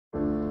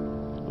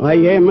I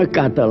am a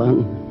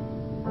Catalan,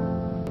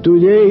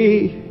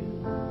 today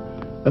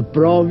a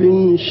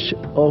province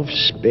of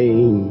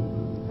Spain.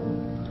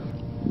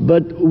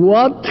 But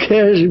what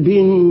has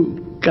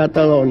been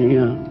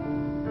Catalonia?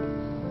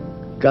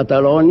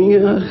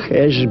 Catalonia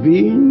has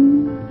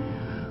been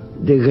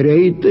the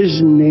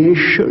greatest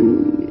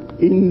nation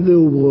in the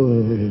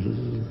world.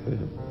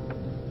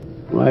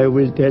 I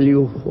will tell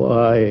you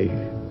why.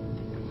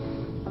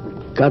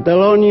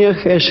 Catalonia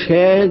has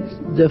had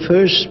the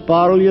first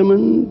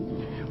parliament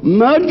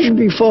much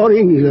before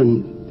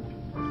England.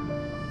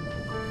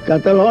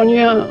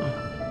 Catalonia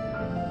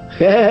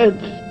had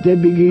the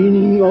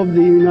beginning of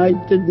the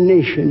United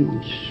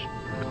Nations.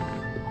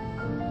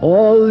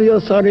 All the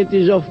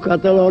authorities of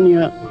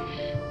Catalonia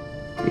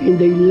in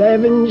the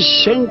 11th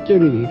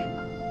century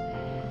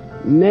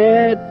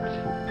met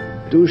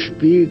to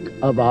speak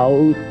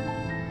about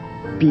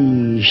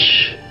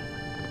peace.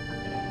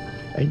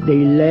 At the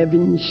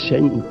 11th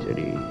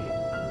century.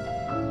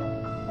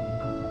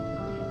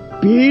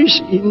 Peace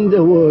in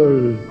the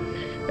world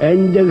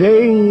and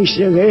against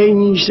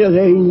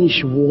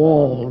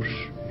wars.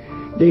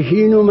 The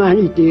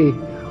inhumanity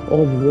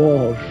of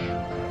wars.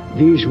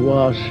 This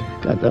was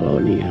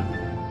Catalonia.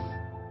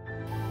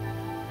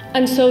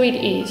 And so it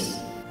is.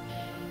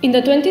 In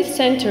the 20th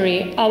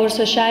century, our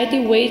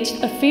society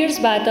waged a fierce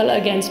battle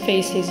against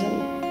fascism,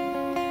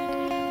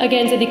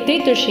 against a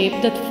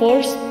dictatorship that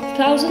forced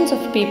thousands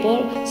of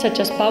people,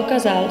 such as Pau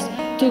Casals,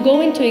 to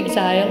go into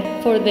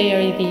exile for their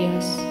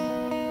ideas.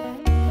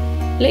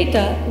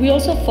 Later, we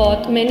also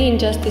fought many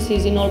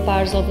injustices in all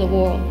parts of the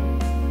world.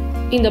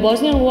 In the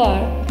Bosnian War,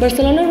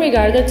 Barcelona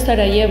regarded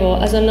Sarajevo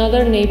as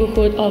another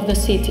neighborhood of the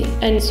city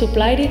and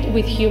supplied it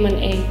with human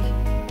aid.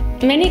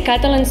 Many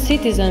Catalan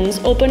citizens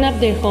opened up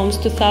their homes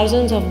to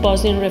thousands of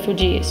Bosnian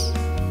refugees.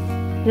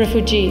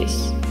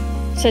 Refugees,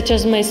 such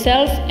as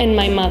myself and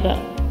my mother,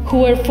 who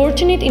were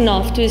fortunate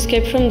enough to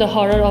escape from the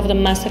horror of the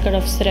massacre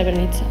of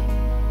Srebrenica.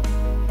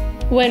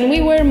 When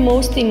we were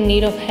most in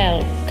need of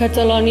help,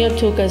 Catalonia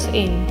took us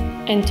in,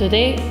 and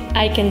today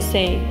I can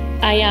say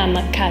I am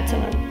a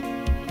Catalan.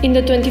 In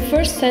the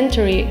 21st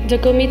century, the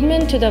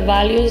commitment to the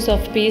values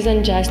of peace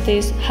and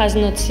justice has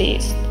not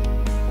ceased.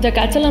 The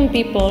Catalan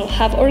people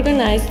have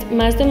organized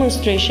mass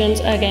demonstrations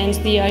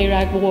against the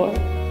Iraq war,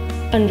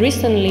 and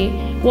recently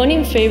one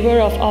in favor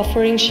of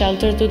offering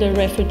shelter to the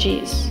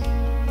refugees.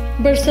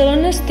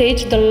 Barcelona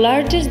staged the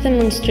largest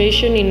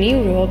demonstration in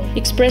Europe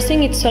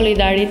expressing its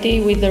solidarity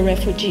with the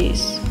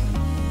refugees.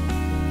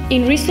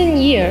 In recent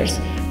years,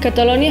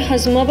 Catalonia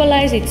has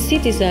mobilized its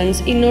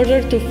citizens in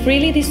order to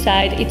freely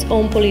decide its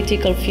own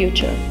political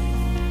future.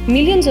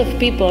 Millions of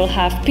people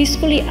have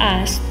peacefully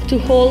asked to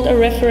hold a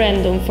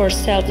referendum for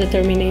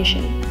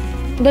self-determination.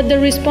 But the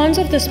response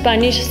of the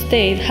Spanish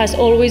state has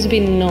always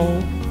been no.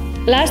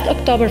 Last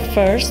October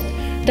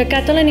 1st, the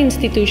Catalan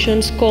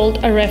institutions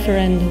called a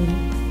referendum.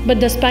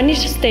 But the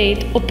Spanish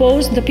state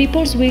opposed the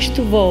people's wish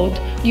to vote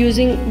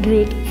using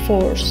brute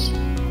force.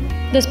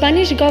 The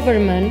Spanish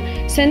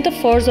government sent a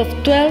force of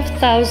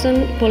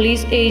 12,000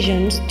 police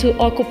agents to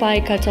occupy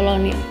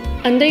Catalonia,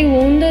 and they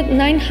wounded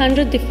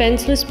 900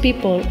 defenseless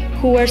people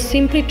who were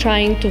simply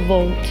trying to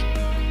vote.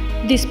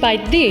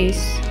 Despite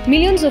this,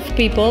 millions of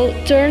people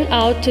turned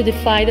out to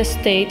defy the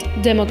state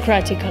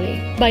democratically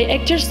by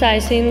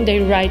exercising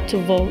their right to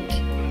vote.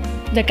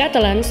 The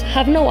Catalans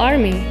have no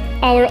army.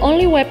 Our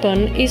only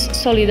weapon is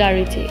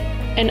solidarity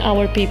and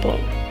our people.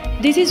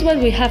 This is what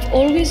we have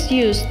always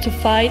used to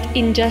fight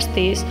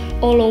injustice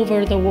all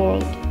over the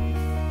world.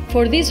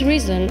 For this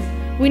reason,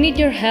 we need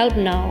your help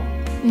now,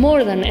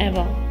 more than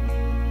ever.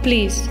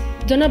 Please,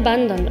 don't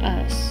abandon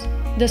us.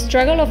 The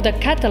struggle of the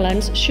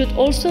Catalans should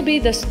also be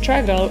the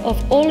struggle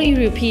of all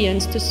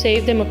Europeans to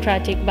save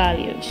democratic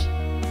values.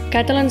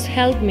 Catalans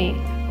helped me,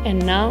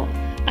 and now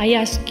I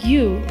ask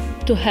you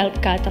to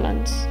help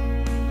Catalans.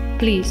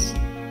 Please,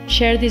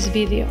 share this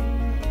video.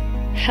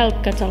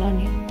 Help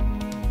Catalonia.